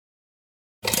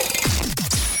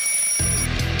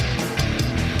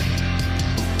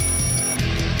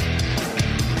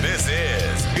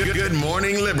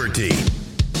Morning Liberty.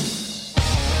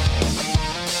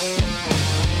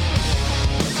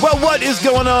 Well, what is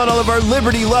going on, all of our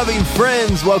liberty-loving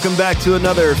friends? Welcome back to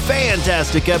another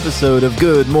fantastic episode of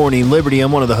Good Morning Liberty.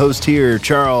 I'm one of the hosts here,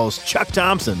 Charles Chuck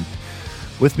Thompson.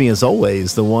 With me, as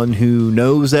always, the one who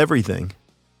knows everything,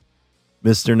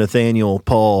 Mr. Nathaniel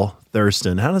Paul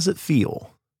Thurston. How does it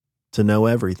feel to know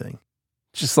everything?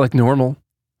 Just like normal.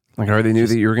 Like I already knew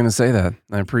that you were going to say that.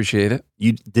 I appreciate it.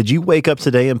 Did you wake up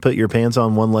today and put your pants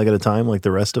on one leg at a time like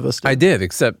the rest of us did? I did,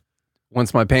 except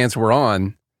once my pants were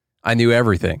on, I knew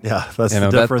everything. Yeah, that's the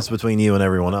difference between you and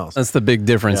everyone else. That's the big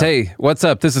difference. Yeah. Hey, what's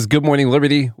up? This is Good Morning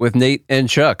Liberty with Nate and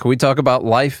Chuck. We talk about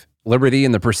life, liberty,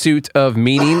 and the pursuit of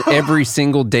meaning every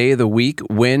single day of the week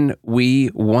when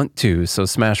we want to. So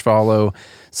smash follow,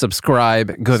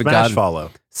 subscribe, go to Smash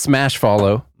follow. Smash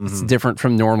follow. Mm-hmm. It's different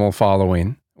from normal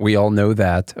following. We all know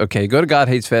that. Okay, go to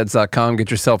GodHatesFeds.com.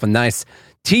 Get yourself a nice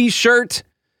t-shirt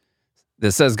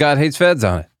that says God Hates Feds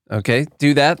on it. Okay,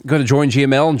 do that. Go to Join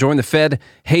GML and join the Fed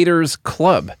Haters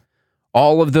Club.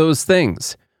 All of those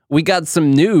things. We got some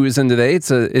news in today.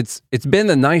 It's been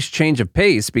a nice change of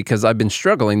pace because I've been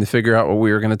struggling to figure out what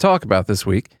we were going to talk about this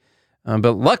week.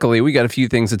 But luckily, we got a few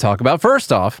things to talk about.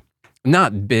 First off,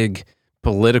 not big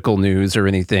political news or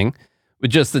anything, but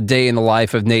just the day in the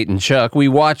life of Nate and Chuck. We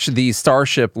watched the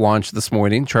Starship launch this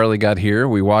morning. Charlie got here.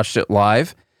 We watched it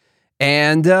live.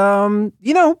 And,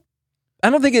 I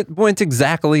don't think it went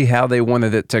exactly how they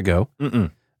wanted it to go,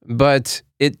 but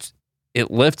it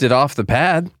lifted off the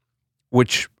pad,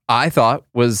 which I thought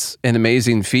was an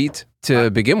amazing feat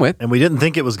to begin with. And we didn't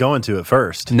think it was going to at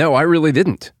first. No, I really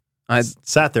didn't. I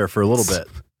sat there for a little bit.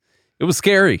 It was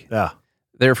scary. Yeah,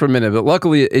 there for a minute, but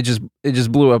luckily it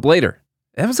just blew up later.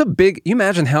 That was a big. You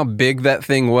imagine how big that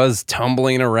thing was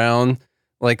tumbling around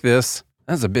like this.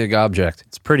 That's a big object.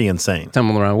 It's pretty insane.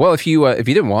 Tumbling around. Well, if you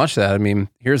didn't watch that, I mean,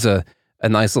 here's a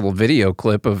nice little video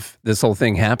clip of this whole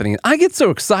thing happening. I get so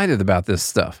excited about this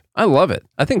stuff. I love it.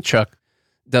 I think Chuck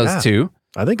does too.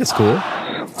 I think it's cool.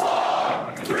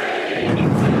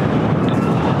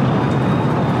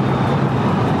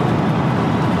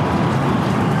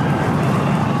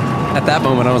 At that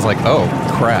moment, I was like, oh,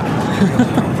 crap.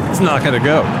 It's not going to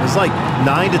go. It was like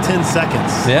 9 to 10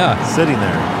 seconds sitting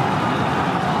there.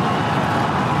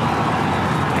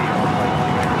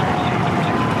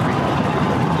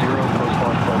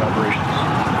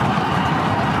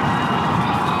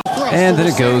 And then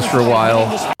it goes for a while.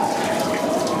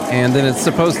 And then it's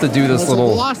supposed to do this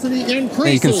little...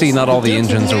 You can see not all the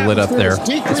engines are lit up there.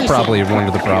 That's probably one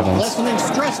of the problems. Lessening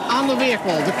stress on the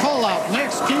vehicle. The call out.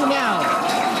 Max Q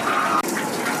now.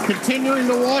 Continuing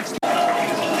to watch.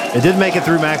 It did make it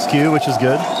through Max Q, which is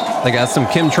good. They got some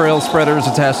chemtrail spreaders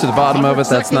attached to the bottom of it.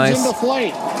 That's nice. Into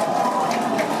flight.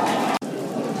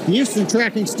 Houston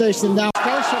tracking station now.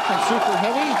 Starship and Super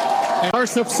Heavy. And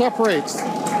Starship separates.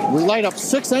 We light up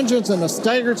 6 engines in a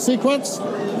staggered sequence.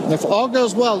 And if all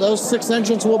goes well, those 6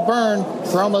 engines will burn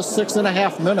for almost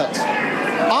 6.5 minutes.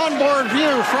 Onboard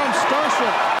view from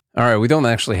Starship. All right, we don't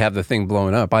actually have the thing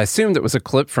blowing up. I assumed it was a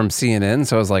clip from CNN,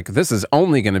 so I was like, this is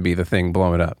only going to be the thing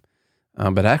blowing up.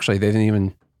 But actually, they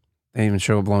didn't even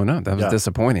show it blowing up. That was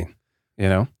disappointing, you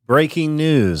know? Breaking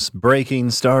news, breaking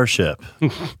Starship.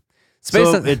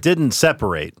 It didn't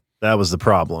separate. That was the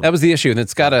problem. That was the issue, and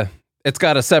it's got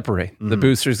to separate. The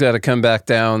booster's got to come back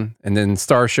down, and then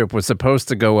Starship was supposed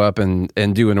to go up and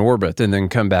do an orbit and then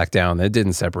come back down. It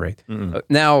didn't separate.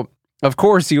 Now, of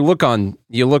course, you look on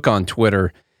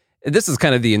Twitter. This is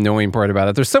kind of the annoying part about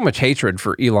it. There's so much hatred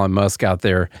for Elon Musk out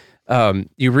there.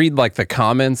 You read like the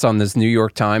comments on this New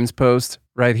York Times post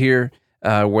right here,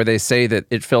 where they say that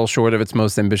it fell short of its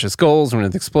most ambitious goals when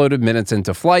it exploded minutes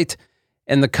into flight.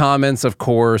 And the comments, of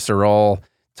course, are all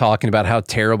talking about how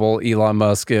terrible Elon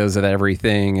Musk is at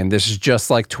everything, and this is just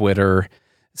like Twitter,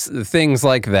 things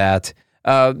like that.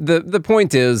 The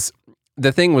point is,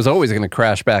 the thing was always going to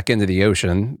crash back into the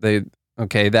ocean.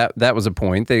 That was a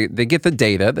point. They get the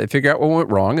data, they figure out what went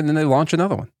wrong, and then they launch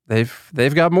another one.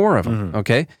 They've got more of them.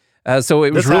 Okay, so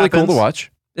it was really cool to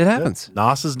watch. It happens. Yeah.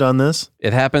 NASA's done this.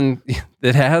 It happened.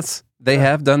 It has. They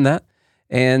have done that,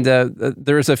 and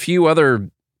there's a few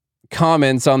other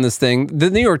comments on this thing. The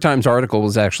New York Times article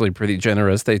was actually pretty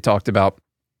generous. They talked about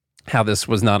how this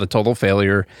was not a total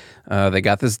failure. They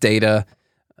got this data,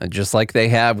 just like they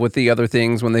have with the other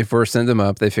things when they first send them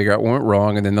up. They figure out what went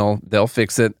wrong, and then they'll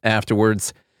fix it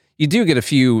afterwards. You do get a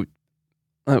few.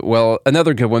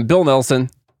 Another good one, Bill Nelson.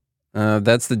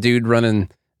 That's the dude running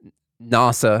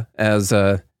NASA, as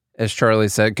Charlie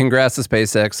said. Congrats to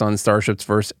SpaceX on Starship's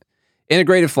first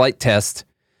integrated flight test.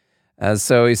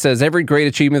 So he says, every great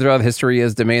achievement throughout history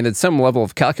has demanded some level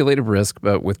of calculated risk,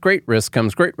 but with great risk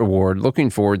comes great reward. Looking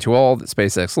forward to all that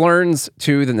SpaceX learns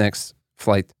to the next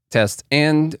flight test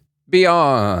and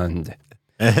beyond.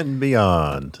 And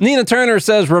beyond. Nina Turner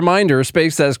says, reminder,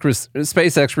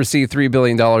 SpaceX received $3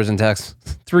 billion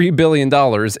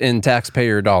in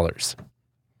taxpayer dollars.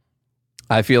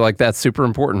 I feel like that's super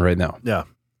important right now. Yeah.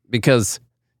 Because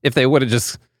if they would have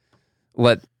just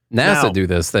let NASA do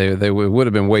this, they would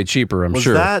have been way cheaper, I'm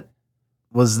sure.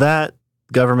 Was that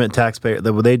government taxpayer,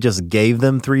 they just gave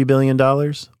them $3 billion?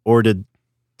 Or did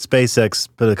SpaceX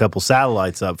put a couple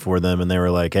satellites up for them and they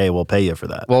were like, hey, we'll pay you for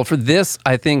that? Well, for this,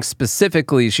 I think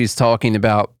specifically she's talking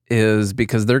about is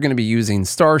because they're going to be using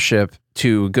Starship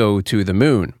to go to the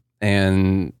moon.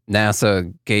 And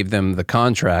NASA gave them the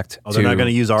contract. Oh, they're not going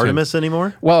to use Artemis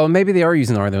anymore? Well, maybe they are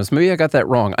using Artemis. Maybe I got that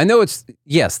wrong. I know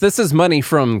yes, this is money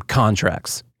from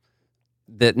contracts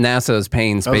that NASA is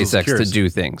paying SpaceX to do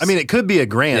things. I mean, it could be a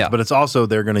grant, but it's also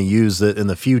they're going to use it in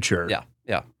the future.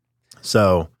 Yeah.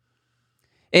 So,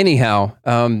 anyhow,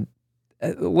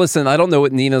 listen, I don't know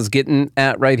what Nina's getting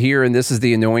at right here, and this is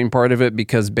the annoying part of it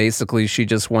because basically she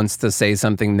just wants to say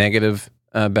something negative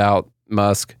about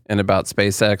Musk and about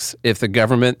SpaceX. If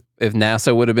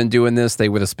NASA would have been doing this, they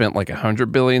would have spent like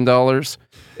 $100 billion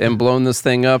and blown this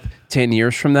thing up 10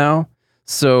 years from now.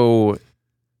 So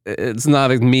it's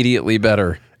not immediately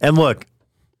better. And look,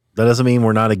 that doesn't mean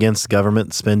we're not against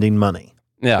government spending money.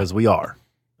 Yeah. Because we are.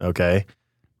 Okay.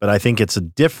 But I think it's a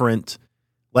different,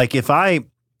 like if our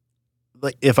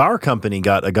company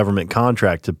got a government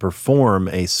contract to perform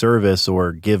a service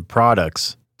or give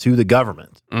products to the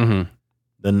government,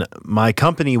 then my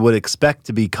company would expect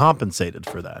to be compensated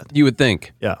for that. You would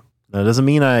think. Yeah. That doesn't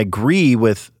mean I agree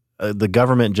with the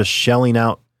government just shelling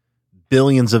out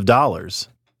billions of dollars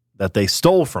that they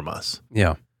stole from us.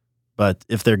 Yeah. But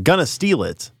if they're going to steal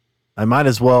it, I might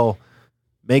as well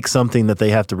make something that they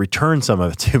have to return some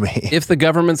of it to me. If the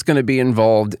government's going to be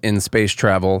involved in space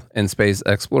travel and space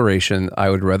exploration, I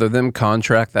would rather them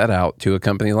contract that out to a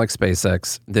company like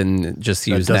SpaceX than just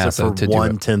use NASA to do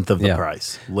it. 1/10 of the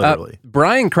price, literally.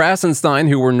 Brian Krasenstein,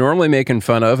 who we're normally making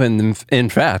fun of, and in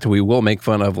fact, we will make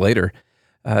fun of later,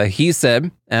 he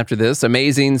said after this,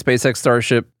 amazing SpaceX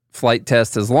Starship flight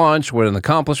test is launched. What an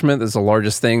accomplishment. This is the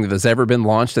largest thing that has ever been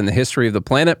launched in the history of the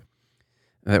planet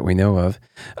that we know of.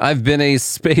 I've been a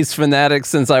space fanatic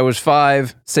since I was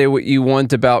 5. Say what you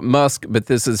want about Musk, but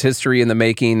this is history in the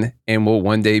making and will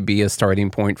one day be a starting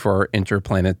point for our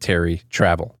interplanetary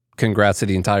travel. Congrats to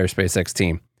the entire SpaceX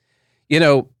team. You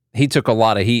know, he took a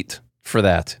lot of heat for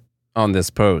that on this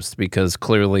post because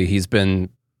clearly he's been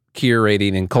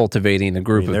curating and cultivating a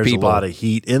group of people. There's a lot of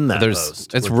heat in that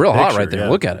post. It's real hot right there. Yeah.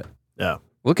 Look at it. Yeah.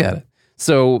 Look at it.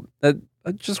 So I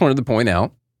just wanted to point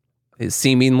out his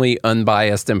seemingly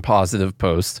unbiased and positive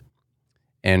post,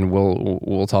 and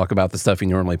we'll talk about the stuff he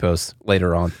normally posts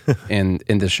later on in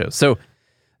this show. So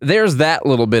there's that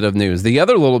little bit of news. The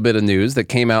other little bit of news that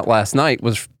came out last night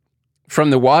was from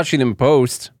the Washington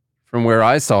Post, from where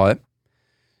I saw it.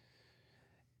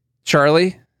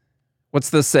 Charlie, what's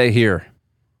this say here?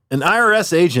 An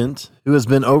IRS agent who has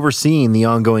been overseeing the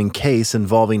ongoing case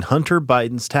involving Hunter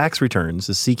Biden's tax returns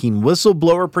is seeking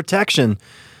whistleblower protection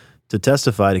to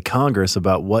testify to Congress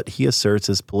about what he asserts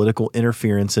is political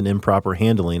interference and improper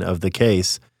handling of the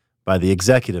case by the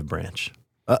executive branch.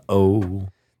 Uh-oh.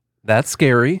 That's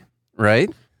scary, right?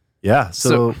 Yeah.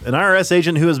 So an IRS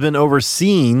agent who has been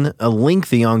overseeing a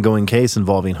lengthy ongoing case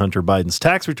involving Hunter Biden's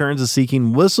tax returns is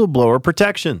seeking whistleblower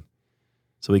protection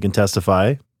so he can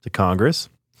testify to Congress.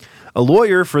 A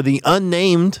lawyer for the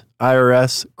unnamed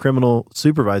IRS criminal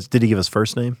supervisor. Did he give his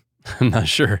first name? I'm not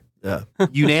sure. Yeah.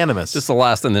 Unanimous. Just the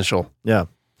last initial. Yeah.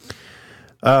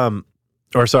 Anonymous.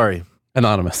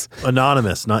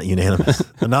 Anonymous, not unanimous.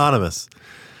 Anonymous.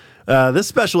 This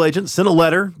special agent sent a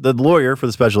letter, the lawyer for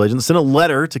the special agent sent a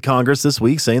letter to Congress this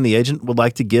week saying the agent would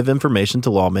like to give information to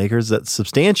lawmakers that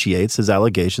substantiates his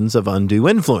allegations of undue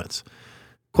influence.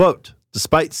 Quote,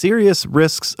 despite serious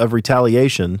risks of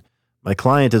retaliation, my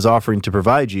client is offering to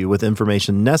provide you with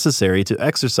information necessary to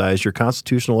exercise your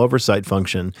constitutional oversight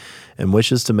function and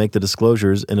wishes to make the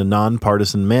disclosures in a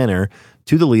nonpartisan manner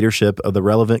to the leadership of the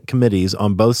relevant committees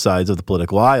on both sides of the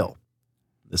political aisle.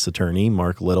 This attorney,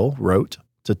 Mark Little, wrote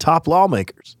to top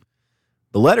lawmakers.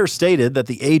 The letter stated that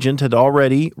the agent had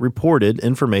already reported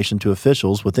information to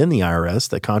officials within the IRS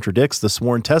that contradicts the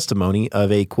sworn testimony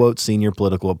of a, quote, senior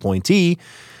political appointee,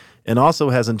 and also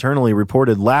has internally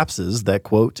reported lapses that,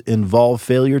 quote, involve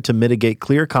failure to mitigate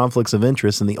clear conflicts of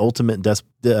interest in the ultimate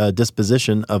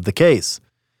disposition of the case.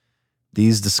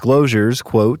 These disclosures,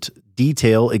 quote,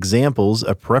 detail examples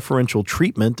of preferential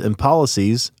treatment and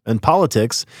policies and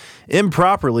politics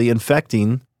improperly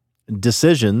infecting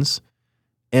decisions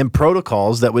and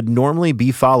protocols that would normally be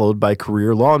followed by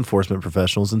career law enforcement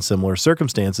professionals in similar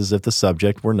circumstances if the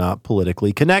subject were not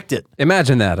politically connected.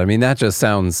 Imagine that. I mean, that just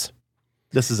sounds...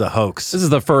 This is a hoax. This is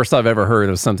the first I've ever heard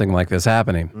of something like this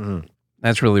happening. Mm-hmm.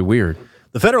 That's really weird.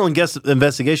 The federal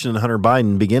investigation into Hunter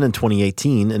Biden began in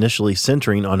 2018, initially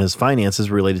centering on his finances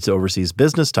related to overseas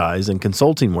business ties and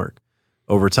consulting work.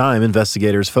 Over time,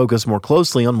 investigators focused more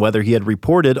closely on whether he had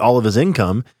reported all of his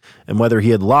income and whether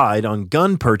he had lied on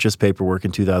gun purchase paperwork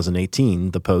in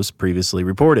 2018, the Post previously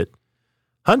reported.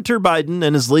 Hunter Biden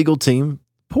and his legal team,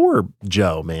 poor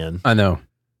Joe, man. I know.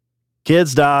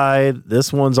 Kids died.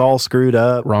 This one's all screwed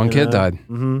up. Wrong kid died.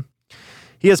 Mm-hmm.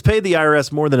 He has paid the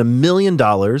IRS more than $1 million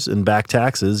in back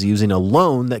taxes using a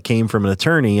loan that came from an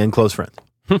attorney and close friend.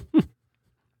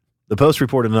 The Post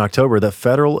reported in October that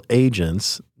federal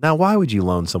agents... Now, why would you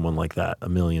loan someone like that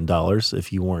 $1 million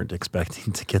if you weren't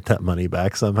expecting to get that money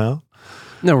back somehow?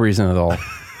 No reason at all.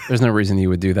 There's no reason you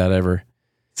would do that ever.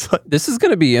 This is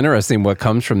going to be interesting what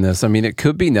comes from this. I mean, it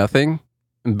could be nothing,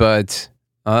 but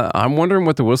I'm wondering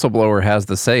what the whistleblower has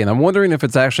to say, and I'm wondering if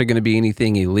it's actually going to be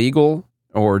anything illegal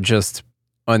or just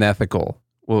unethical.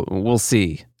 We'll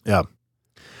see. Yeah.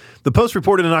 The Post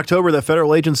reported in October that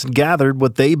federal agents had gathered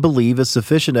what they believe is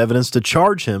sufficient evidence to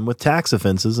charge him with tax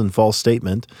offenses and false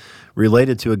statement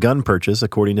related to a gun purchase,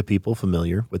 according to people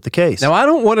familiar with the case. Now, I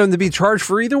don't want him to be charged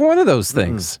for either one of those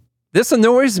things. This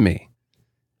annoys me.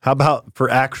 How about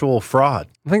for actual fraud?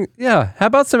 How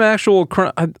about some actual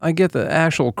I get the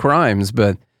actual crimes,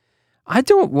 but I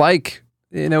don't like,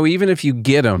 even if you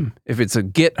get them, if it's a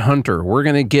get Hunter, we're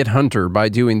going to get Hunter by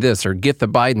doing this or get the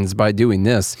Bidens by doing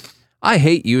this. I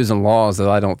hate using laws that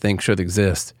I don't think should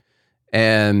exist.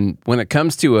 And when it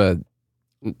comes to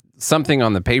something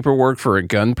on the paperwork for a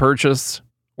gun purchase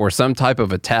or some type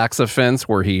of a tax offense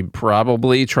where he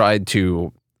probably tried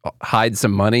to hide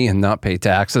some money and not pay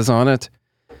taxes on it,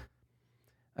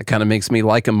 that kind of makes me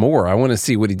like him more. I want to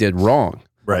see what he did wrong.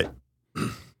 Right.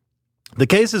 The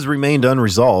case has remained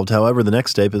unresolved. However, the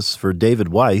next step is for David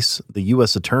Weiss, the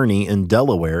U.S. attorney in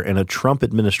Delaware, and a Trump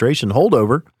administration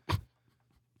holdover.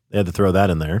 They had to throw that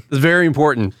in there. It's very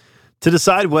important. To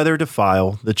decide whether to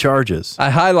file the charges. I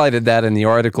highlighted that in the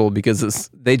article because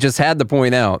they just had to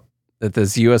point out that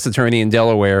this U.S. attorney in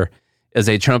Delaware is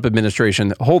a Trump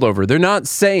administration holdover. They're not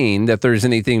saying that there's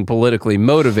anything politically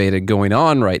motivated going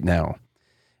on right now,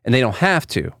 and they don't have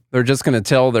to. They're just going to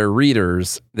tell their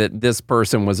readers that this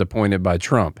person was appointed by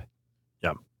Trump.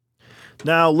 Yeah.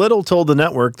 Now, Little told the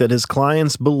network that his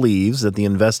clients believes that the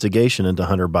investigation into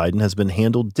Hunter Biden has been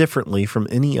handled differently from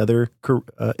any other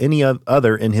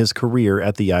in his career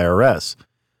at the IRS.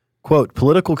 Quote,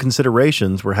 political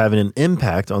considerations were having an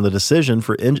impact on the decision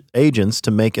for agents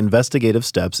to make investigative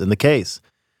steps in the case.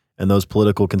 And those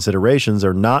political considerations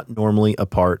are not normally a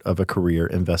part of a career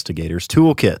investigator's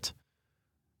toolkit,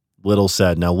 Little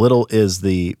said. Now, Little is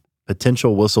the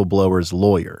potential whistleblower's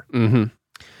lawyer. Mm-hmm.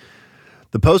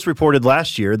 The Post reported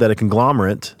last year that a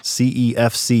conglomerate,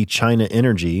 CEFC China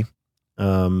Energy,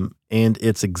 and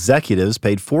its executives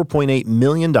paid $4.8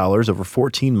 million over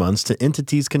 14 months to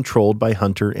entities controlled by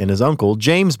Hunter and his uncle,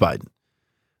 James Biden.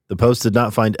 The Post did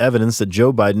not find evidence that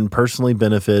Joe Biden personally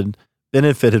benefited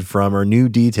from or knew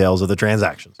details of the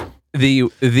transactions.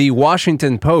 The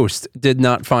Washington Post did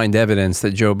not find evidence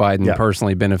that Joe Biden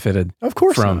personally benefited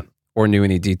from not. Or knew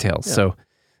any details. Yeah. So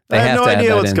they I have no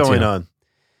idea what's going too. on.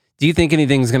 Do you think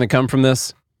anything's going to come from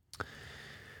this?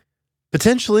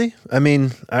 Potentially. I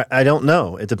mean, I don't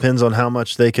know. It depends on how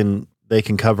much they can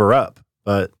cover up.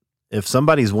 But if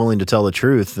somebody's willing to tell the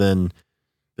truth, then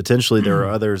potentially there are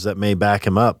others that may back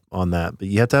him up on that. But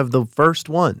you have to have the first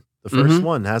one. The first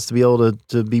one has to be able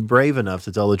to be brave enough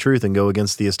to tell the truth and go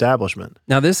against the establishment.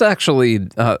 Now, this actually,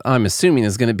 I'm assuming,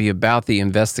 is going to be about the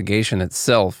investigation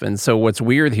itself. And so what's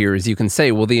weird here is you can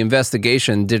say, well, the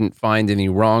investigation didn't find any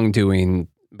wrongdoing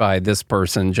by this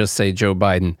person, just say Joe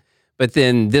Biden. But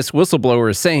then this whistleblower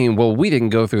is saying, well, we didn't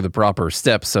go through the proper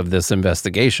steps of this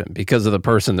investigation because of the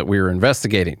person that we were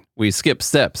investigating. We skipped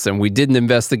steps and we didn't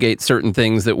investigate certain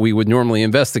things that we would normally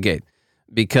investigate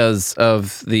because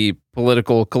of the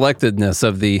political collectedness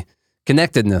of the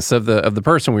connectedness of the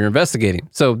person we were investigating.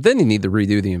 So then you need to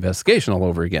redo the investigation all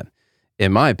over again,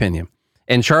 in my opinion.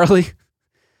 And Charlie,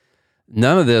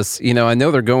 none of this, I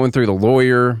know they're going through the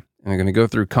lawyer and they're going to go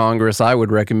through Congress. I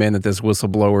would recommend that this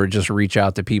whistleblower just reach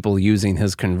out to people using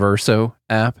his Converso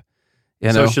app.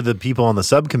 So should the people on the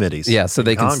subcommittees. Yeah, so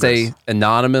they can stay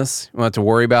anonymous. You don't have to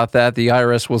worry about that. The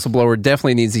IRS whistleblower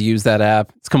definitely needs to use that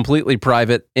app. It's completely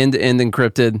private, end-to-end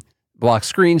encrypted, block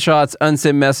screenshots,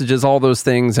 unsend messages, all those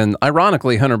things. And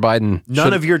ironically, Hunter Biden...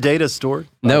 None of your data stored?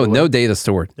 No data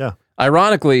stored. Yeah.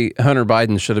 Ironically, Hunter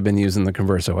Biden should have been using the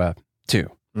Converso app, too.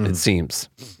 It seems.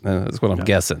 That's what I'm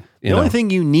guessing. The only thing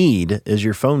you need is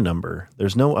your phone number.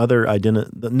 There's no other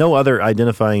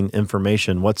identifying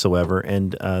information whatsoever,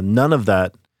 and none of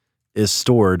that is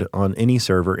stored on any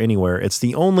server anywhere. It's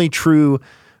the only true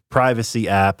privacy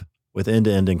app with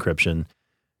end-to-end encryption.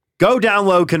 Go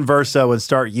download Converso and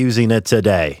start using it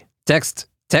today. Text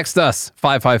us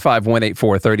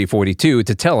 555-184-3042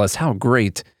 to tell us how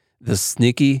great the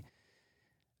sneaky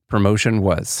promotion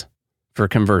was for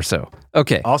Converso.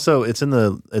 Okay. Also, it's in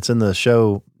the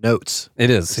show notes. It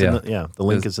is. The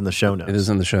link is in the show notes. It is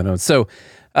in the show notes. So,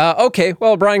 okay.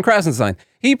 Well, Brian Krasenstein,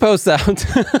 he posts out.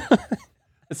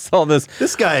 I saw this.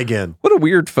 This guy again. What a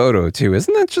weird photo, too.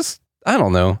 Isn't that just? I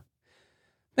don't know.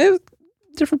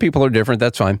 Different people are different.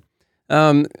 That's fine.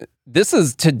 This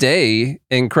is today,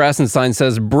 and Krasenstein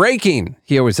says breaking.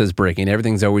 He always says breaking.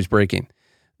 Everything's always breaking.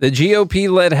 The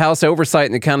GOP-led House Oversight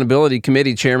and Accountability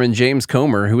Committee Chairman James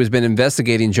Comer, who has been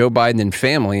investigating Joe Biden and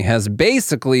family, has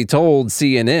basically told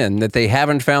CNN that they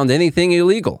haven't found anything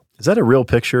illegal. Is that a real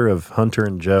picture of Hunter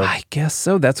and Joe? I guess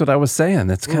so. That's what I was saying.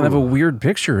 That's kind of a weird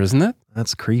picture, isn't it?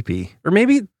 That's creepy. Or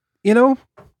maybe,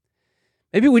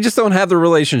 maybe we just don't have the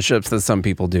relationships that some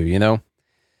people do,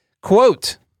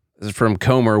 Quote, this is from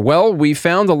Comer, well, we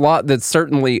found a lot that's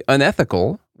certainly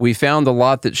unethical. We found a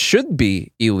lot that should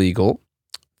be illegal.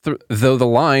 Though the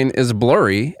line is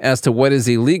blurry as to what is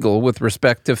illegal with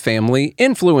respect to family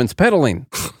influence peddling.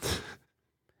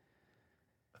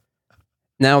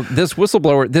 Now, this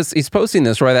whistleblower, he's posting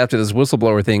this right after this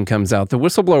whistleblower thing comes out. The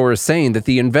whistleblower is saying that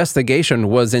the investigation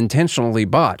was intentionally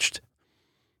botched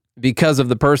because of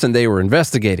the person they were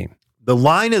investigating. The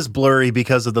line is blurry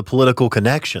because of the political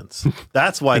connections.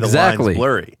 That's why the line's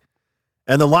blurry.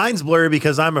 And the line's blurry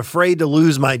because I'm afraid to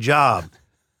lose my job.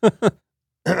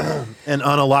 And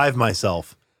unalive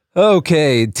myself.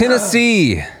 Okay,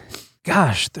 Tennessee.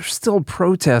 Gosh, there's still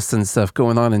protests and stuff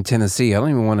going on in Tennessee. I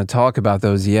don't even want to talk about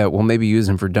those yet. We'll maybe use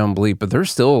them for dumb bleep, but there's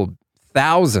still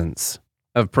thousands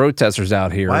of protesters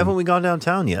out here. Why haven't we gone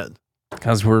downtown yet?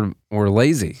 Because we're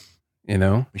lazy,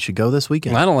 We should go this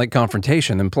weekend. I don't like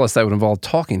confrontation, and plus that would involve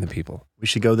talking to people. We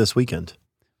should go this weekend.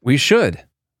 We should.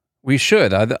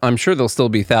 I'm sure there'll still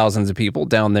be thousands of people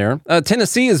down there.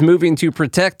 Tennessee is moving to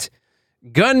protect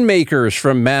gun makers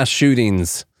from mass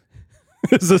shootings.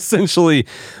 Is essentially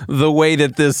the way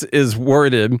that this is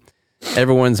worded.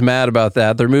 Everyone's mad about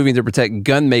that. They're moving to protect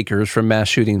gun makers from mass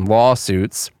shooting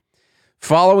lawsuits.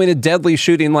 Following a deadly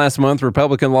shooting last month,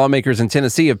 Republican lawmakers in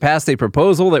Tennessee have passed a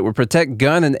proposal that would protect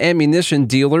gun and ammunition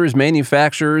dealers,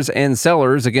 manufacturers, and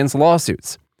sellers against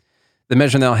lawsuits. The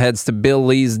measure now heads to Bill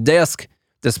Lee's desk,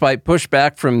 despite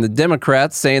pushback from the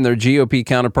Democrats saying their GOP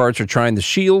counterparts are trying to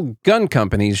shield gun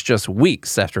companies just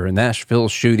weeks after a Nashville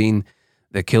shooting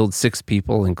that killed 6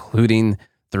 people, including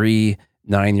 3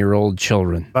 9-year-old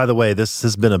children. By the way, this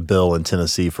has been a bill in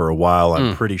Tennessee for a while,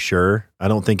 I'm pretty sure. I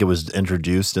don't think it was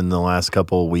introduced in the last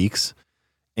couple of weeks.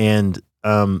 And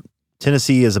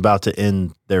Tennessee is about to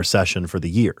end their session for the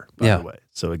year, by the way.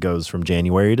 So it goes from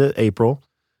January to April.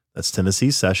 That's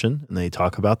Tennessee's session, and they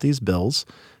talk about these bills.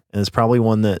 And it's probably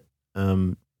one that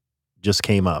just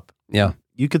came up. Yeah.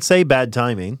 You could say bad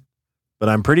timing, but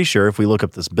I'm pretty sure if we look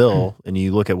up this bill and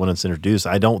you look at when it's introduced,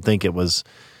 I don't think it was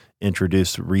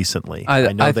introduced recently.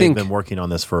 I know they've been working on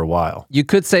this for a while. You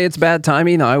could say it's bad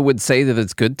timing. I would say that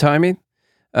it's good timing.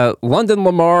 London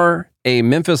Lamar, a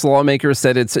Memphis lawmaker,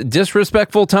 said it's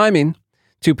disrespectful timing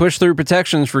to push through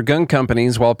protections for gun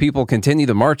companies while people continue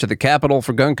to march at the Capitol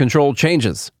for gun control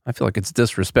changes. I feel like it's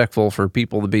disrespectful for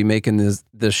people to be making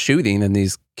this shooting and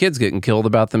these kids getting killed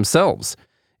about themselves.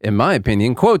 In my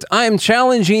opinion, quote, I am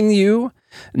challenging you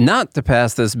not to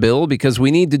pass this bill because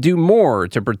we need to do more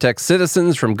to protect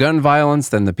citizens from gun violence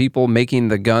than the people making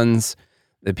the guns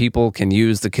that people can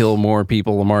use to kill more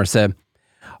people, Lamar said.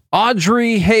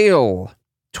 Audrey Hale,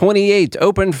 28,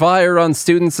 opened fire on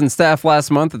students and staff last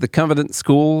month at the Covenant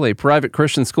School, a private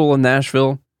Christian school in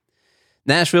Nashville.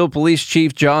 Nashville Police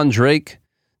Chief John Drake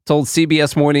told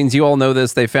CBS Mornings, you all know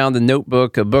this, they found a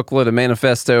notebook, a booklet, a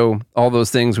manifesto, all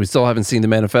those things. We still haven't seen the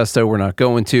manifesto. We're not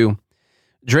going to.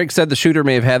 Drake said the shooter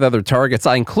may have had other targets.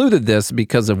 I included this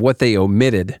because of what they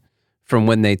omitted from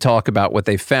when they talk about what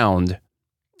they found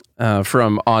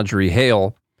from Audrey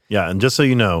Hale. Yeah, and just so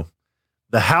you know,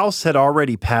 the House had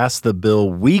already passed the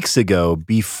bill weeks ago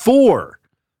before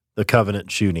the Covenant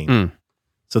shooting.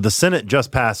 So the Senate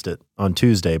just passed it on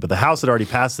Tuesday, but the House had already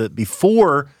passed it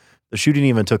before the shooting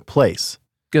even took place.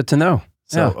 Good to know.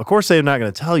 So, of course, they're not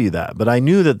going to tell you that, but I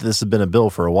knew that this had been a bill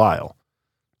for a while.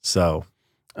 So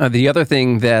The other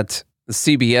thing that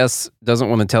CBS doesn't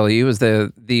want to tell you is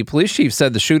that the police chief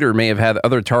said the shooter may have had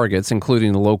other targets,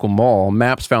 including the local mall.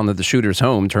 Maps found that the shooter's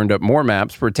home turned up more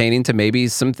maps pertaining to maybe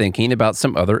some thinking about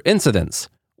some other incidents.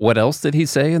 What else did he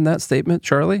say in that statement,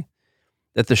 Charlie?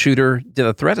 That the shooter did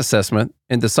a threat assessment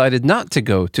and decided not to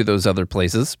go to those other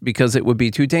places because it would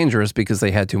be too dangerous because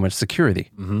they had too much security.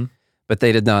 Mm-hmm. But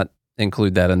they did not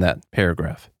include that in that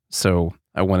paragraph. So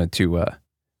I wanted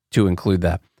to include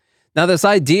that. Now, this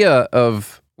idea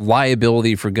of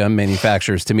liability for gun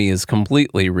manufacturers to me is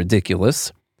completely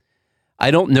ridiculous.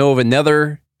 I don't know of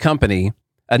another company,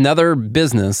 another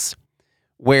business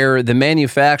where the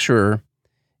manufacturer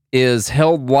is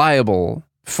held liable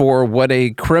for what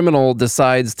a criminal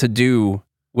decides to do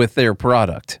with their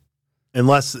product.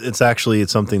 Unless it's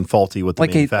something faulty with the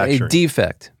Like manufacturer. a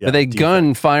defect. Yeah, But a defect.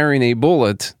 gun firing a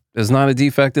bullet is not a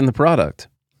defect in the product.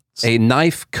 A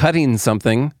knife cutting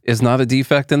something is not a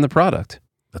defect in the product.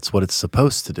 That's what it's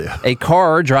supposed to do. A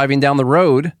car driving down the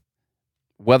road,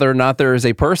 whether or not there is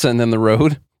a person in the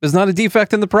road, is not a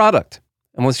defect in the product.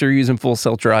 Unless you're using full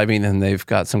self-driving and they've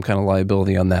got some kind of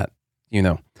liability on that,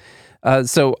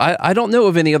 So I don't know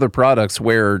of any other products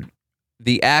where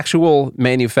the actual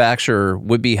manufacturer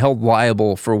would be held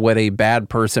liable for what a bad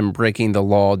person breaking the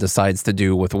law decides to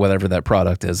do with whatever that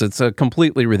product is. It's a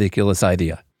completely ridiculous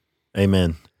idea.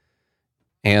 Amen.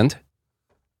 And?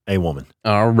 A woman.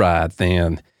 All right,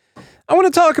 then. I want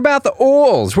to talk about the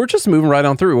oils. We're just moving right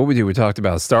on through. What we do, we talked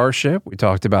about Starship. We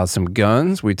talked about some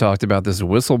guns. We talked about this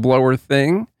whistleblower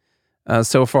thing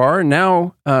so far.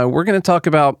 Now we're going to talk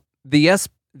about the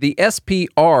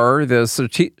SPR,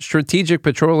 the Strategic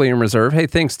Petroleum Reserve. Hey,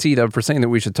 thanks, T-Dub, for saying that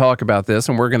we should talk about this.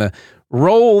 And we're going to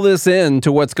roll this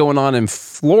into what's going on in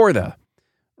Florida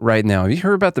right now. Have you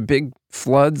heard about the big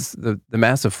floods, the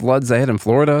massive floods they had in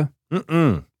Florida?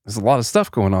 Mm-mm. There's a lot of stuff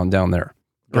going on down there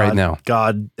right now.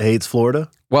 God hates Florida?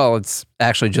 Well, it's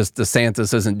actually just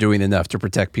DeSantis isn't doing enough to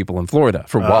protect people in Florida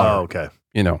for water. Oh, okay.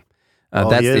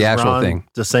 That's the actual thing.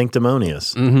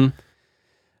 DeSanctimonious.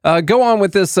 Mm-hmm. Go on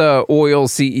with this oil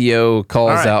CEO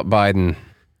calls out Biden.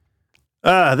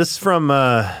 This is from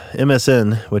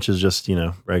MSN, which is just,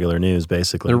 regular news,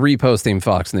 basically. They're reposting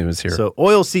Fox News here. So,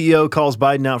 oil CEO calls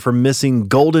Biden out for missing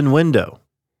golden window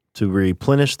to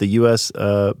replenish the U.S.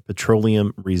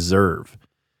 Petroleum Reserve.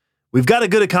 We've got a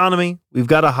good economy. We've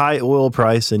got a high oil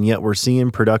price, and yet we're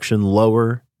seeing production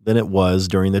lower than it was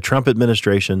during the Trump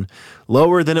administration,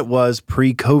 lower than it was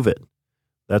pre-COVID.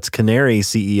 That's Canary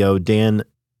CEO Dan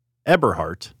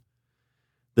Eberhart.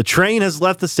 The train has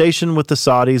left the station with the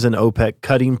Saudis and OPEC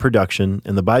cutting production,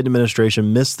 and the Biden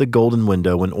administration missed the golden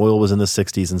window when oil was in the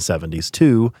 60s and 70s,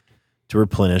 too, to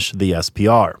replenish the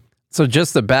SPR. So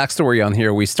just the backstory on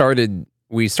here, we started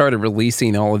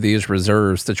releasing all of these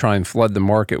reserves to try and flood the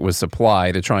market with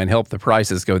supply to try and help the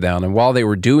prices go down. And while they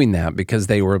were doing that, because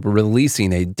they were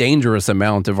releasing a dangerous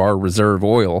amount of our reserve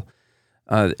oil,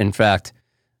 in fact,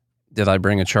 did I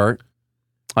bring a chart?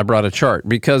 I brought a chart.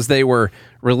 Because they were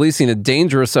releasing a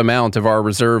dangerous amount of our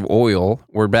reserve oil,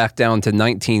 we're back down to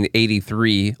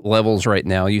 1983 levels right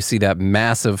now. You see that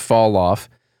massive fall off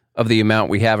of the amount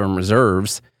we have in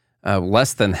reserves.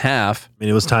 Less than half. I mean,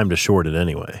 it was time to short it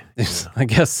anyway. I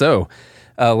guess so.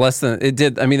 Less than it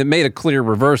did. I mean, it made a clear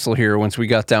reversal here once we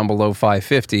got down below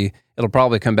 550. It'll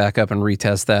probably come back up and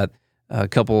retest that a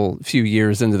few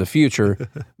years into the future.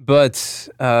 But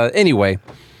anyway,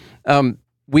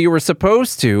 we were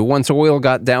supposed to, once oil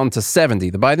got down to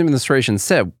 70, the Biden administration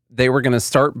said they were going to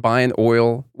start buying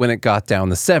oil when it got down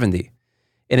to 70.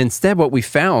 And instead, what we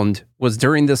found was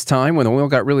during this time when oil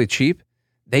got really cheap,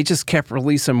 they just kept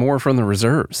releasing more from the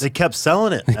reserves. They kept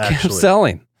selling it, actually. Kept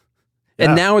selling. Yeah.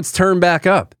 And now it's turned back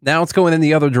up. Now it's going in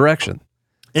the other direction.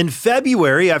 In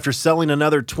February, after selling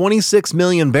another 26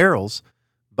 million barrels,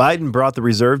 Biden brought the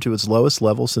reserve to its lowest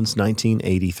level since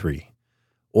 1983.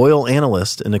 Oil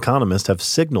analysts and economists have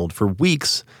signaled for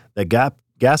weeks that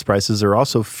gas prices are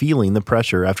also feeling the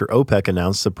pressure after OPEC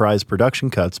announced surprise production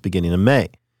cuts beginning in May.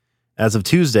 As of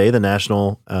Tuesday, the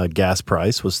national gas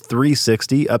price was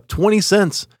 $3.60, up 20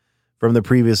 cents from the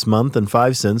previous month and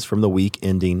 5 cents from the week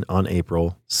ending on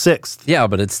April 6th. Yeah,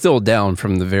 but it's still down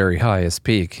from the very highest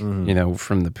peak, from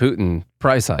the Putin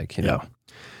price hike, know.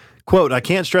 Quote, I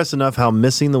can't stress enough how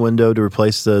missing the window to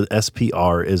replace the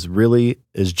SPR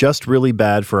is just really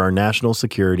bad for our national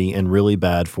security and really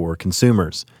bad for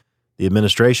consumers. The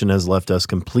administration has left us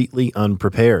completely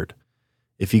unprepared.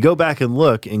 If you go back and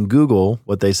look and Google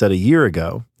what they said a year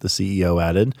ago, the CEO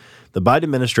added, the Biden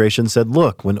administration said,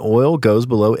 look, when oil goes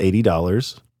below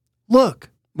 $80, look,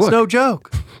 it's no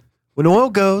joke. When oil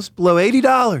goes below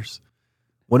 $80,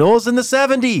 when oil's in the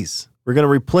 70s, We're going to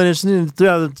replenish in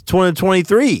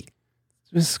 2023.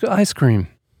 It's ice cream.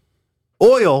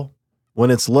 Oil,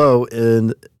 when it's low is in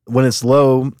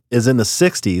the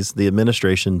 60s, the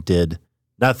administration did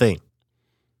nothing.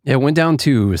 Yeah, it went down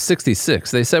to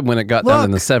 66. They said when it got down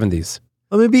in the 70s.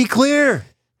 Let me be clear.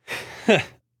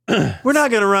 We're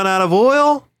not going to run out of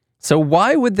oil. So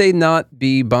why would they not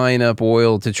be buying up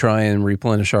oil to try and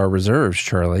replenish our reserves,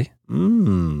 Charlie?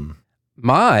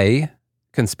 My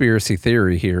conspiracy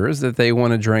theory here is that they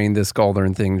want to drain this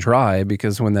gall-darn thing dry,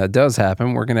 because when that does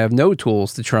happen, we're going to have no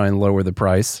tools to try and lower the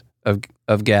price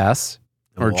of gas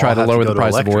or try to lower the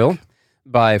price of oil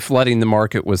by flooding the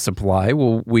market with supply.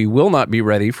 Well, we will not be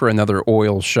ready for another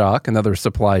oil shock, another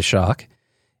supply shock.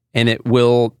 And it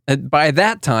will, by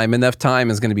that time, enough time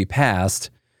is going to be passed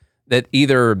that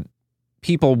either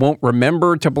people won't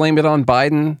remember to blame it on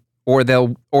Biden, or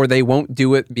they won't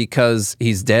do it because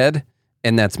he's dead,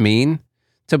 and that's mean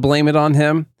to blame it on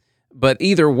him. But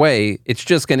either way, it's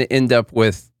just going to end up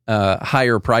with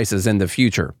higher prices in the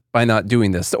future by not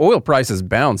doing this. The oil prices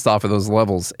bounced off of those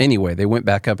levels anyway. They went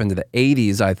back up into the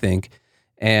 80s, I think,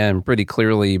 and pretty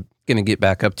clearly going to get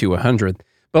back up to 100.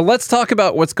 But let's talk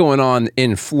about what's going on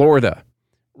in Florida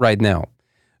right now.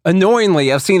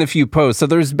 Annoyingly, I've seen a few posts. So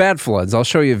there's bad floods. I'll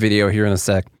show you a video here in a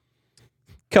sec.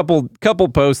 Couple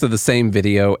posts of the same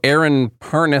video. Aaron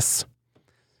Parnas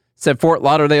said Fort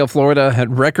Lauderdale, Florida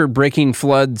had record-breaking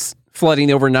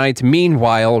flooding overnight.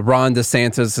 Meanwhile, Ron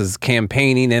DeSantis is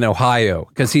campaigning in Ohio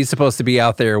because he's supposed to be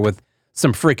out there with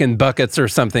some freaking buckets or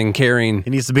something carrying. He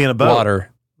needs to be in a boat. Water.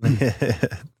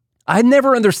 I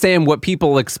never understand what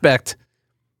people expect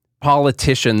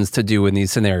politicians to do in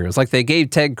these scenarios. Like they gave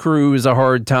Ted Cruz a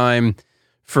hard time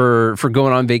for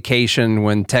going on vacation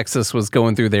when Texas was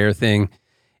going through their thing.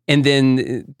 And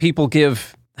then people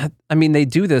they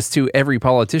do this to every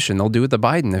politician. They'll do it to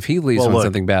Biden if he leaves when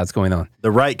something bad's going on.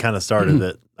 The right kind of started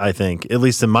it, I think, at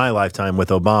least in my lifetime, with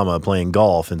Obama playing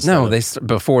golf instead.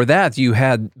 Before that, you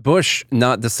had Bush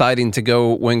not deciding to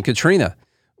go when Katrina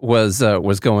was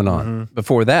going on. Mm-hmm.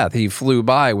 Before that, he flew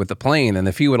by with the plane, and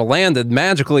if he would have landed,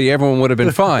 magically everyone would have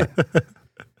been fine.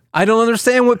 I don't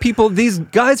understand these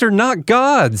guys are not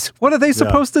gods. What are they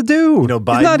supposed to do?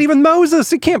 Biden, he's not even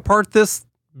Moses. He can't part this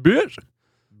bitch.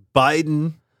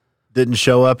 Biden didn't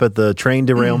show up at the train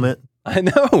derailment. I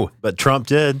know. But Trump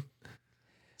did.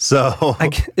 So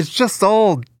it's just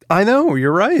all, I know,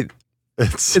 you're right.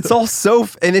 It's all so,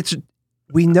 and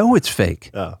we know it's fake.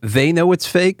 Oh. They know it's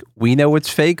fake. We know it's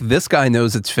fake. This guy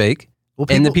knows it's fake. Well,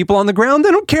 and the people on the ground,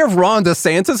 they don't care if Ron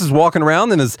DeSantis is walking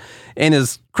around in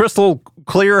his crystal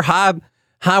clear high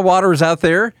waters out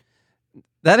there.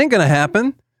 That ain't going to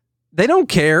happen. They don't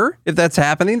care if that's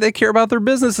happening. They care about their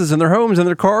businesses and their homes and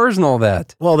their cars and all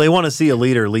that. Well, they want to see a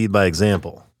leader lead by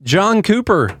example. John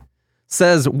Cooper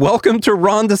says, "Welcome to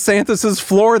Ron DeSantis'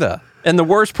 Florida." And the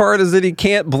worst part is that he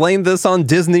can't blame this on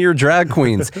Disney or drag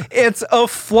queens. It's a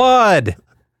flood.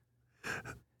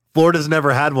 Florida's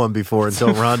never had one before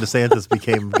until Ron DeSantis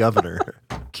became governor.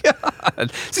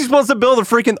 God. Is he supposed to build a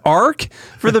freaking ark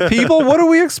for the people? What are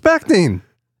we expecting?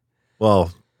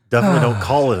 Well, definitely don't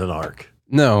call it an ark.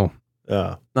 No,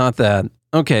 not that.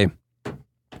 Okay.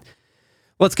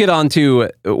 Let's get on to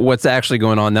what's actually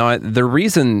going on. Now, the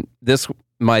reason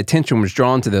my attention was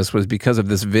drawn to this was because of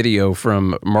this video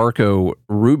from Marco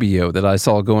Rubio that I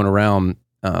saw going around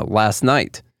last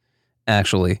night,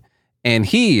 actually. And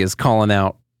he is calling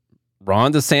out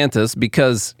Ron DeSantis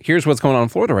because here's what's going on in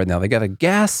Florida right now. They got a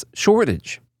gas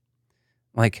shortage.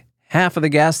 Like half of the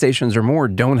gas stations or more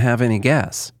don't have any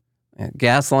gas.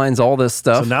 Gas lines, all this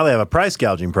stuff. So now they have a price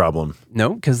gouging problem.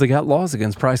 No, because they got laws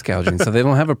against price gouging, so they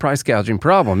don't have a price gouging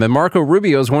problem. And Marco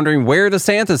Rubio is wondering where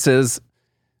DeSantis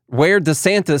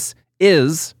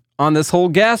is on this whole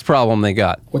gas problem they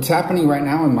got. What's happening right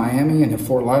now in Miami and in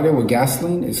Fort Lauderdale with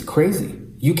gasoline is crazy.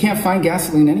 You can't find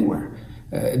gasoline anywhere.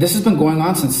 This has been going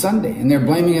on since Sunday, and they're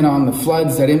blaming it on the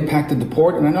floods that impacted the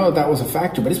port. And I know that was a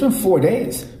factor, but it's been 4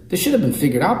 days. This should have been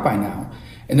figured out by now.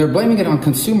 And they're blaming it on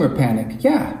consumer panic.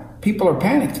 Yeah, people are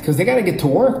panicked because they got to get to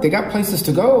work. They got places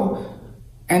to go.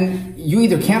 And you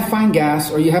either can't find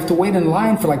gas or you have to wait in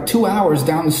line for like 2 hours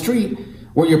down the street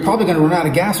where you're probably going to run out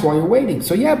of gas while you're waiting.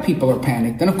 So yeah, people are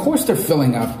panicked. And of course they're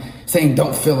filling up, saying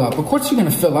don't fill up. Of course you're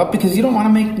going to fill up because you don't want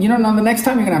to the next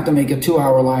time you're going to have to make a 2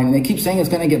 hour line. And they keep saying it's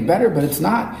going to get better, but it's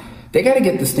not. They got to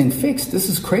get this thing fixed. This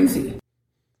is crazy.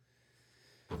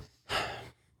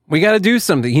 We got to do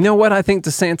something. You know what? I think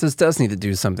DeSantis does need to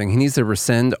do something. He needs to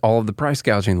rescind all of the price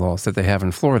gouging laws that they have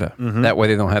in Florida. That way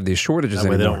they don't have these shortages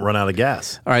anymore. That way they don't run out of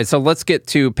gas. All right, so let's get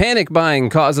to panic buying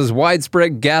causes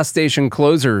widespread gas station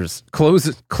closures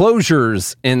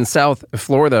in South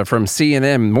Florida from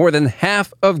CNN. More than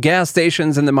half of gas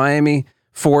stations in the Miami,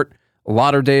 Fort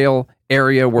Lauderdale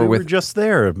area were We were just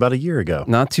there about a year ago.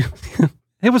 Not too.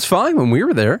 It was fine when we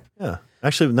were there. Yeah.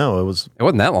 Actually, no, it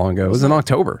wasn't that long ago. It was in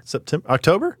October.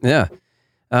 October? Yeah.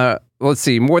 Let's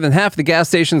see. More than half the gas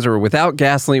stations are without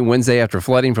gasoline Wednesday after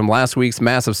flooding from last week's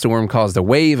massive storm caused a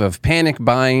wave of panic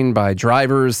buying by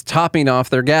drivers topping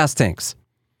off their gas tanks.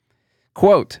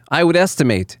 Quote, I would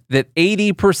estimate that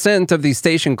 80% of these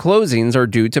station closings are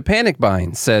due to panic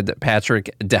buying, said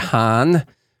Patrick DeHaan,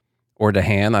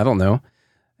 I don't know,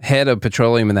 head of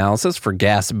petroleum analysis for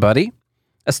Gas Buddy.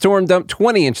 A storm dumped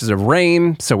 20 inches of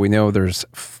rain, so we know there's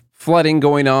flooding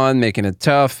going on, making it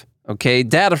tough. Okay,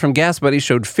 data from Gas Buddy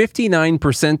showed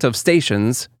 59% of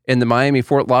stations in the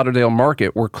Miami-Fort Lauderdale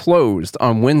market were closed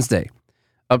on Wednesday,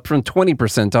 up from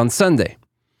 20% on Sunday.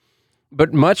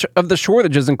 But much of the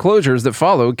shortages and closures that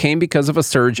followed came because of a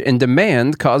surge in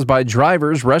demand caused by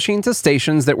drivers rushing to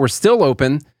stations that were still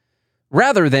open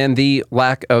rather than the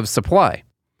lack of supply.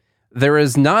 There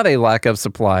is not a lack of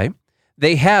supply.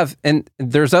 They have, and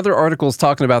there's other articles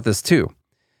talking about this too.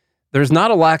 There's not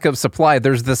a lack of supply.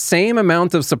 There's the same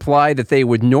amount of supply that they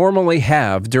would normally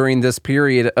have during this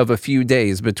period of a few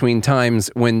days between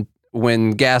times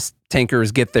when gas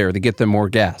tankers get there to get them more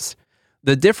gas.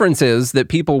 The difference is that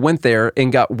people went there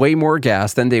and got way more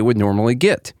gas than they would normally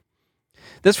get.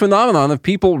 This phenomenon of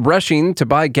people rushing to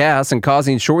buy gas and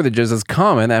causing shortages is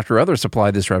common after other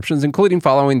supply disruptions, including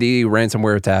following the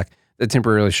ransomware attack that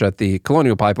temporarily shut the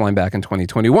Colonial Pipeline back in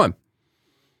 2021.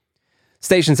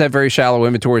 Stations have very shallow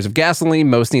inventories of gasoline.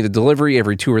 Most need a delivery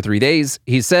every 2 or 3 days,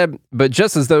 he said. But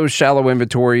just as those shallow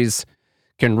inventories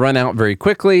can run out very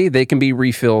quickly, they can be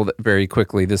refilled very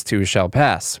quickly. This too shall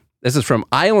pass. This is from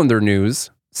Islander News,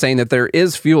 saying that there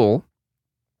is fuel,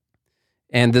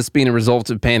 and this being a result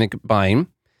of panic buying.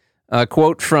 A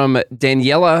quote from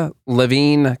Daniela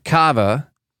Levine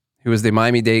Cava, who is the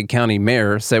Miami-Dade County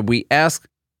mayor, said, we ask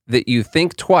that you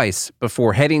think twice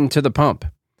before heading to the pump,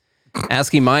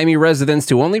 asking Miami residents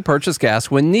to only purchase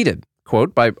gas when needed.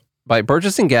 Quote, by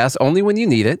purchasing gas only when you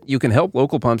need it, you can help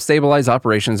local pumps stabilize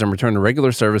operations and return to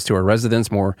regular service to our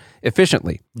residents more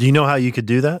efficiently. Do you know how you could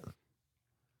do that?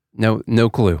 No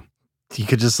clue. You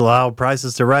could just allow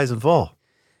prices to rise and fall.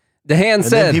 DeHaan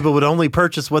said then people would only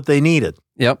purchase what they needed.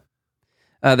 Yep.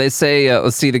 They say,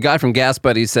 let's see, the guy from Gas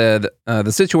Buddy said,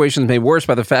 the situation is made worse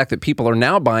by the fact that people are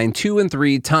now buying 2 and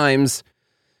 3 times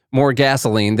more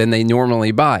gasoline than they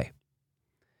normally buy.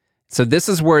 So this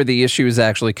is where the issue is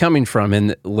actually coming from.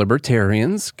 And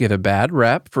libertarians get a bad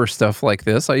rap for stuff like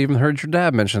this. I even heard your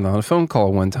dad mention on a phone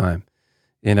call one time.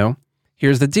 You know,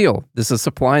 here's the deal. This is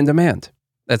supply and demand.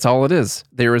 That's all it is.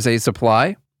 There is a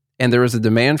supply and there is a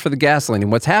demand for the gasoline.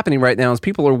 And what's happening right now is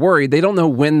people are worried. They don't know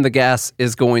when the gas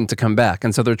is going to come back.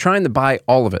 And so they're trying to buy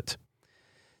all of it.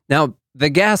 Now, the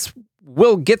gas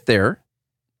will get there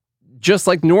just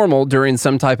like normal during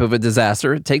some type of a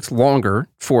disaster. It takes longer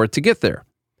for it to get there.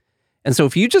 And so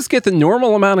if you just get the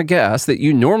normal amount of gas that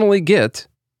you normally get,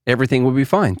 everything will be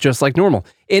fine, just like normal.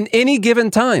 In any given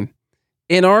time,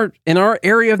 in our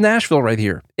area of Nashville right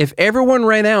here, if everyone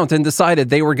ran out and decided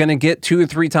they were going to get 2 or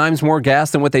 3 times more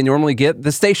gas than what they normally get,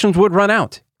 the stations would run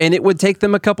out. And it would take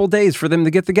them a couple days for them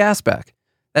to get the gas back.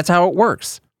 That's how it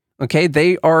works. Okay,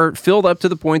 they are filled up to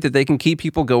the point that they can keep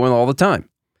people going all the time.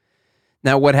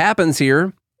 Now, what happens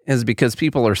here is because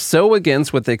people are so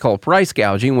against what they call price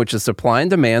gouging, which is supply and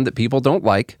demand that people don't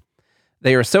like.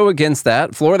 They are so against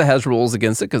that. Florida has rules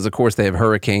against it because, of course, they have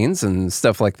hurricanes and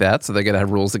stuff like that, so they got to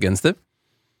have rules against it.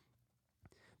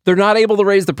 They're not able to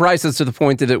raise the prices to the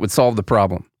point that it would solve the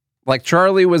problem. Like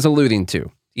Charlie was alluding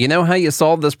to. You know how you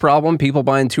solve this problem? People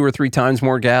buying 2 or 3 times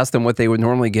more gas than what they would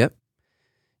normally get?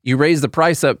 You raise the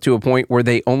price up to a point where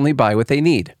they only buy what they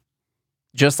need.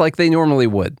 Just like they normally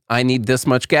would. I need this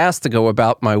much gas to go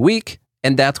about my week,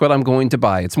 and that's what I'm going to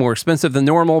buy. It's more expensive than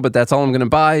normal, but that's all I'm going to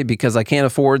buy because I can't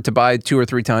afford to buy 2 or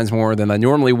 3 times more than I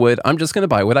normally would. I'm just going to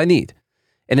buy what I need.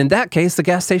 And in that case, the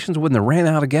gas stations wouldn't have ran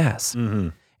out of gas. Mm-hmm.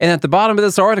 And at the bottom of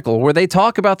this article, where they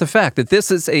talk about the fact that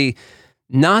this is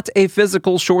not a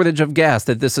physical shortage of gas,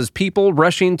 that this is people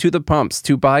rushing to the pumps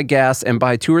to buy gas and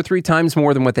buy 2 or 3 times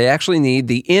more than what they actually need.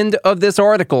 The end of this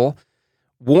article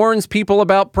warns people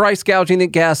about price gouging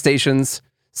at gas stations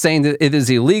saying that it is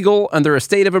illegal under a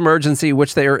state of emergency,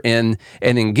 which they are in,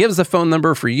 and then gives a phone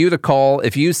number for you to call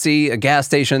if you see a gas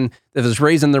station that is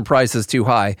raising their prices too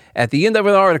high. At the end of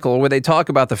an article where they talk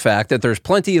about the fact that there's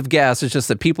plenty of gas, it's just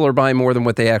that people are buying more than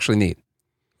what they actually need.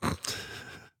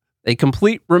 A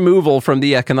complete removal from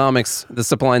the economics, the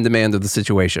supply and demand of the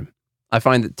situation. I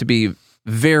find it to be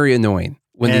very annoying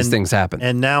when these things happen.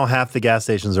 And now half the gas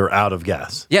stations are out of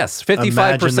gas. Yes,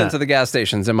 55% of the gas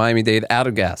stations in Miami-Dade out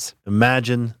of gas.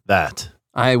 Imagine that.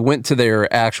 I went to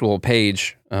their actual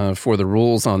page for the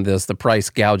rules on this, the price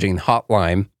gouging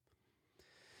hotline.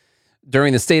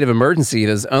 During the state of emergency, it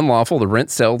is unlawful to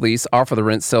rent, sell, lease, offer the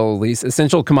rent, sell, lease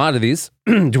essential commodities,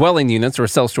 dwelling units, or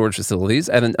self-storage facilities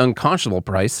at an unconscionable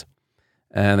price.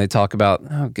 And they talk about,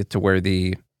 I'll get to where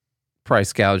the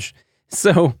price gouge.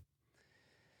 So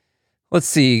let's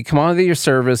see, commodity or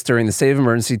service during the state of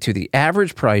emergency to the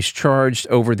average price charged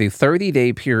over the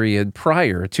 30-day period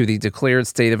prior to the declared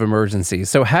state of emergency.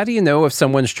 So how do you know if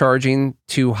someone's charging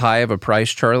too high of a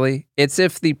price, Charlie? It's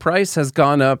if the price has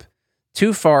gone up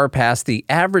too far past the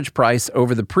average price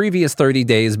over the previous 30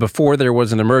 days before there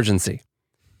was an emergency.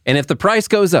 And if the price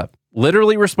goes up,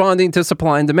 literally responding to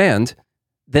supply and demand,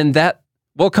 then that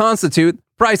will constitute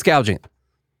price gouging.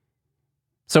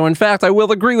 So, in fact, I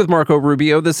will agree with Marco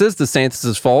Rubio. This is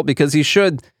DeSantis' fault because he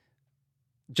should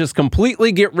just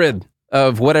completely get rid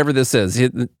of whatever this is.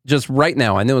 Just right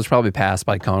now. I know it's probably passed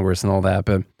by Congress and all that,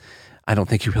 but I don't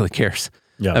think he really cares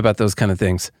about those kind of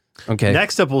things. Okay.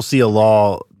 Next up, we'll see a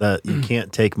law that you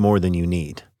can't take more than you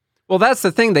need. Well, that's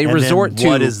the thing. They resort to...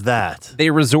 What is that? They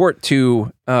resort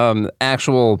to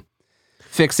actual...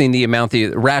 fixing the amount,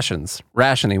 the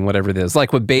rationing, whatever it is,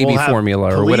 like with baby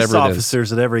formula or whatever it is. Police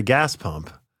officers at every gas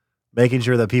pump, making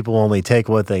sure that people only take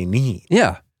what they need.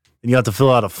 Yeah. And you have to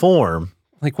fill out a form.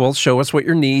 Like, well, show us what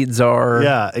your needs are.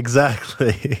 Yeah,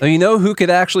 exactly. You know who could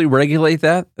actually regulate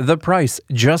that? The price,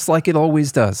 just like it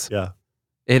always does. Yeah.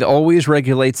 It always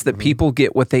regulates that people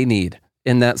get what they need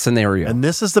in that scenario. And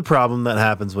this is the problem that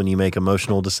happens when you make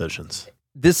emotional decisions.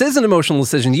 This is an emotional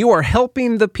decision. You are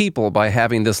helping the people by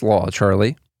having this law,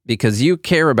 Charlie, because you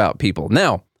care about people.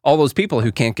 Now, all those people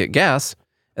who can't get gas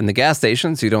and the gas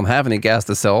stations who don't have any gas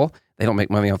to sell, they don't make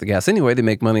money off the gas anyway. They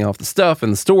make money off the stuff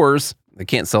in the stores. They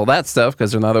can't sell that stuff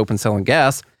because they're not open selling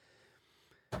gas.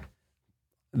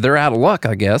 They're out of luck,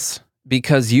 I guess,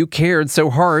 because you cared so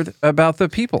hard about the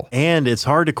people. And it's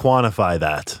hard to quantify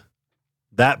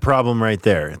that problem right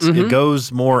there. It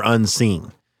goes more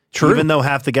unseen. True. Even though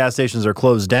half the gas stations are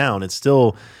closed down, it's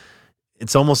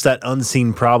almost that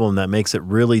unseen problem that makes it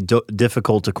really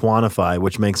difficult to quantify,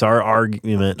 which makes our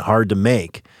argument hard to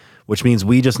make, which means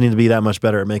we just need to be that much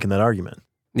better at making that argument.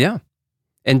 Yeah.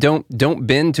 And don't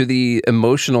bend to the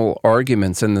emotional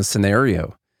arguments in the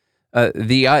scenario.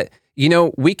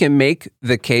 We can make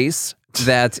the case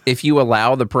that if you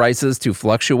allow the prices to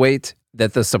fluctuate,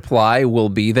 that the supply will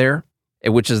be there,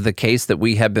 which is the case that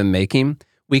we have been making.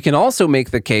 We can also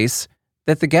make the case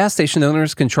that the gas station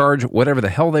owners can charge whatever the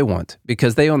hell they want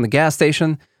because they own the gas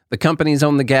station, the companies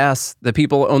own the gas, the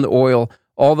people own the oil,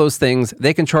 all those things.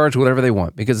 They can charge whatever they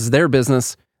want because it's their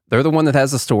business. They're the one that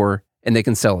has the store and they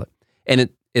can sell it. And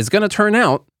it is going to turn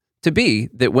out to be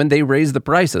that when they raise the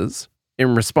prices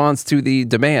in response to the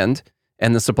demand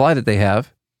and the supply that they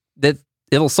have, that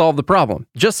it'll solve the problem.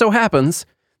 Just so happens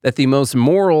that the most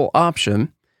moral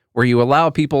option where you allow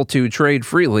people to trade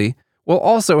freely will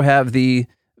also have the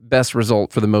best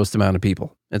result for the most amount of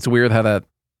people. It's weird how that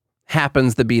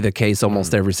happens to be the case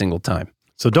almost every single time.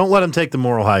 So don't let them take the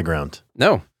moral high ground.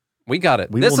 No, we got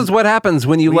it. This is what happens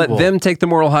when you let them take the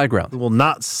moral high ground. We will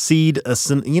not cede a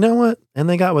sin. You know what? And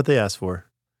they got what they asked for.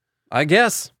 I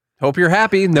guess. Hope you're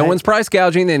happy. No one's price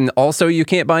gouging, and also you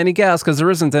can't buy any gas because there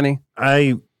isn't any.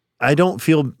 I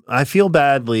feel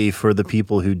badly for the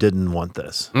people who didn't want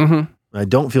this. Mm-hmm. I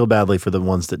don't feel badly for the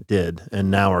ones that did and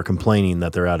now are complaining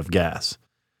that they're out of gas.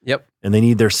 Yep. And they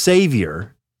need their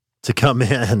savior to come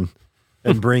in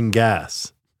and bring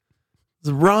gas.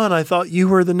 Ron, I thought you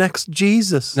were the next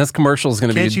Jesus. This commercial is going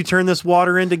to be... Can't you turn this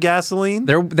water into gasoline?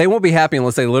 They won't be happy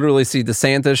unless they literally see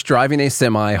DeSantis driving a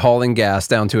semi, hauling gas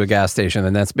down to a gas station,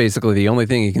 and that's basically the only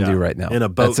thing he can do right now. In a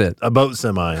boat, that's it. A boat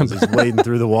semi. He's wading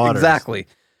through the water. Exactly.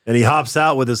 And he hops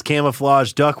out with his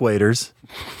camouflage duck waders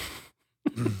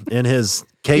in his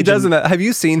Cajun... He doesn't... Have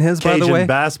you seen his, by the way? Cajun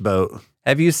bass boat.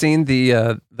 Have you seen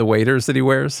the waders that he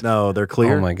wears? No, they're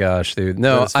clear. Oh my gosh, dude.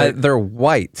 No, they're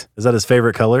white. Is that his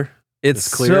favorite color?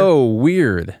 It's clear? So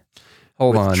weird.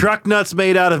 Hold on. Truck nuts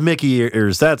made out of Mickey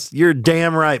ears. You're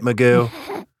damn right, Magoo.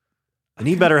 And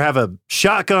he better have a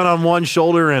shotgun on one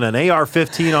shoulder and an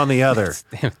AR-15 on the other.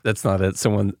 That's not it.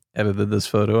 Someone edited this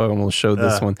photo. I almost showed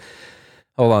this one.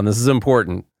 Hold on, this is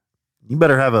important. You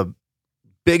better have a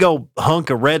big old hunk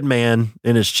of red man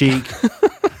in his cheek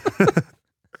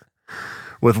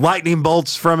with lightning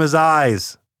bolts from his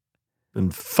eyes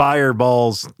and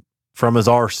fireballs from his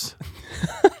arse.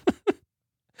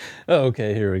 Oh,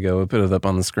 okay, here we go. We'll put it up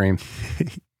on the screen.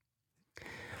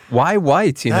 Why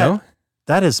white, you know?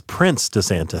 That is Prince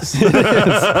DeSantis.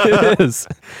 It is.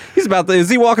 Is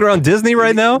he walking around Disney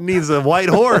right now? He needs a white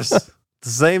horse at the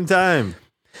same time.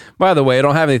 By the way, I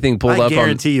don't have anything pulled up. I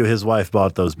guarantee you his wife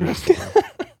bought those boots.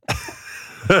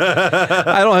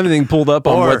 I don't have anything pulled up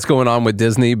on what's going on with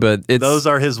Disney, but those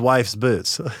are his wife's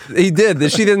boots. He did.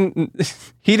 He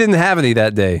didn't have any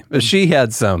that day, but she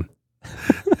had some.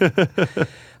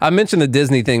 I mentioned the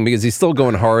Disney thing because he's still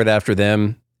going hard after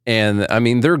them. And I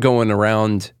mean, they're going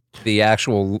around the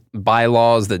actual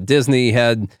bylaws that Disney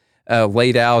had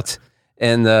laid out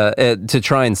and to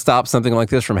try and stop something like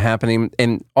this from happening.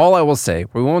 And all I will say,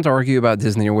 we won't argue about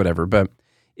Disney or whatever, but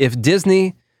if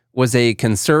Disney was a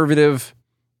conservative,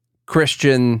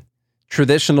 Christian,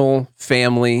 traditional,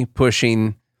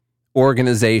 family-pushing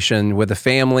organization with a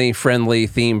family-friendly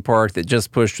theme park that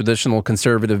just pushed traditional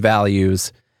conservative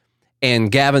values,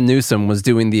 and Gavin Newsom was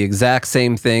doing the exact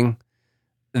same thing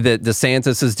that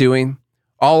DeSantis is doing,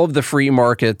 all of the free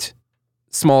market,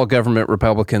 small government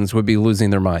Republicans would be losing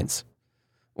their minds.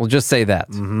 We'll just say that.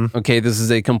 Mm-hmm. Okay, this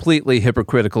is a completely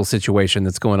hypocritical situation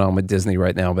that's going on with Disney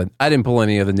right now, but I didn't pull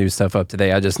any of the new stuff up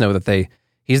today. I just know that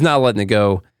he's not letting it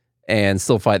go and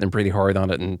still fighting pretty hard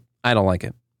on it, and I don't like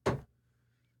it.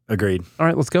 Agreed. All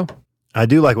right, let's go. I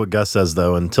do like what Gus says,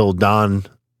 though, until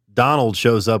Donald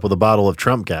shows up with a bottle of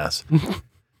Trump gas.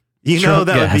 You know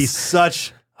that would be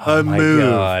such a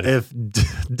move if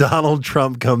Donald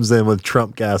Trump comes in with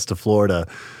Trump gas to Florida.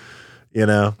 You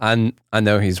know, I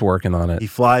know he's working on it. He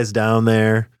flies down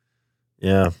there.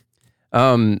 Yeah.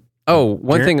 One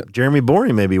thing. Jeremy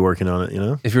Boring may be working on it, you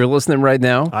know? If you're listening right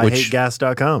now.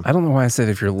 IHateGas.com. I don't know why I said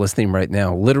if you're listening right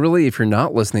now. Literally, if you're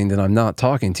not listening, then I'm not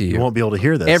talking to you. You won't be able to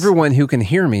hear this. Everyone who can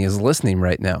hear me is listening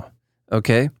right now.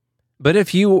 Okay? But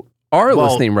if you are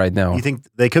listening right now. You think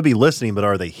they could be listening, but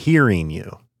are they hearing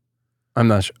you? I'm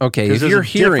not sure. Okay, if you're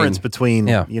hearing. There's a difference between,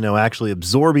 actually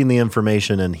absorbing the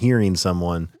information and hearing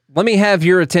someone. Let me have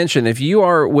your attention. If you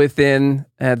are within,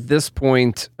 at this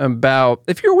point,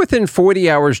 if you're within 40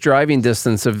 hours driving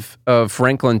distance of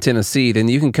Franklin, Tennessee, then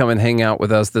you can come and hang out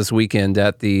with us this weekend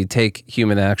at the Take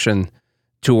Human Action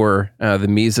Tour, the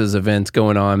Mises event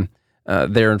going on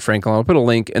there in Franklin. I'll put a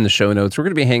link in the show notes. We're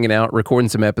going to be hanging out, recording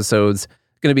some episodes.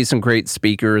 Going to be some great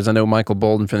speakers. I know Michael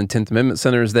Bolden from the 10th Amendment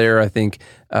Center is there. I think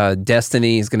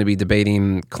Destiny is going to be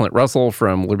debating Clint Russell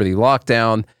from Liberty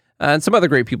Lockdown. And some other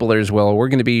great people there as well. We're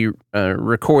going to be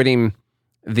recording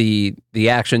the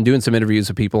action, doing some interviews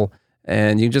with people,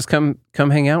 and you just come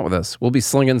hang out with us. We'll be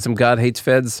slinging some God Hates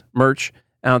Feds merch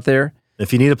out there.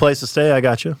 If you need a place to stay, I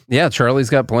got you. Yeah,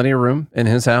 Charlie's got plenty of room in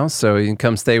his house, so you can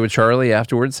come stay with Charlie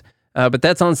afterwards. But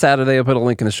that's on Saturday. I'll put a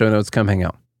link in the show notes. Come hang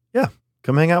out. Yeah,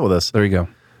 come hang out with us. There you go.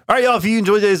 All right, y'all,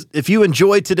 if you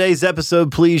enjoyed today's episode,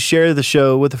 please share the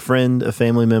show with a friend, a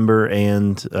family member,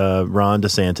 and Ron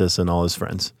DeSantis and all his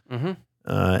friends. Mm-hmm.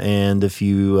 And if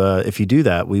you do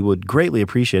that, we would greatly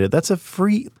appreciate it.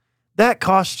 That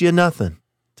costs you nothing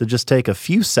to just take a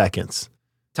few seconds.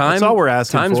 That's all we're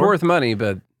asking for. Time's worth money,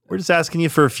 but we're just asking you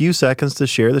for a few seconds to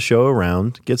share the show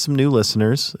around, get some new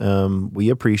listeners. We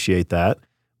appreciate that.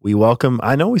 We welcome,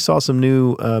 I know we saw some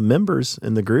new members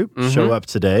in the group show up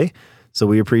today. So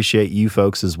we appreciate you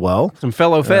folks as well. Some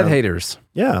fellow Fed haters.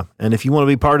 Yeah. And if you want to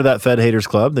be part of that Fed Haters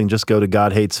Club, then just go to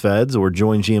God Hates Feds or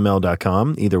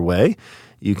joingml.com. Either way,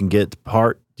 you can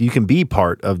be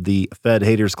part of the Fed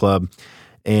Haters Club.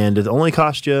 And it only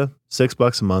costs you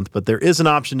 $6 a month, but there is an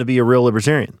option to be a real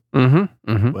libertarian.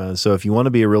 Mm-hmm. Mm-hmm. So if you want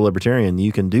to be a real libertarian,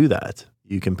 you can do that.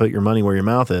 You can put your money where your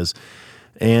mouth is.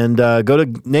 And go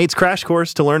to Nate's Crash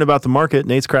Course to learn about the market,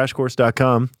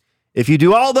 natescrashcourse.com. If you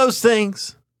do all those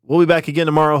things, we'll be back again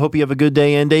tomorrow. Hope you have a good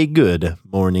day and a good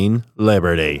morning,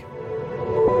 Liberty.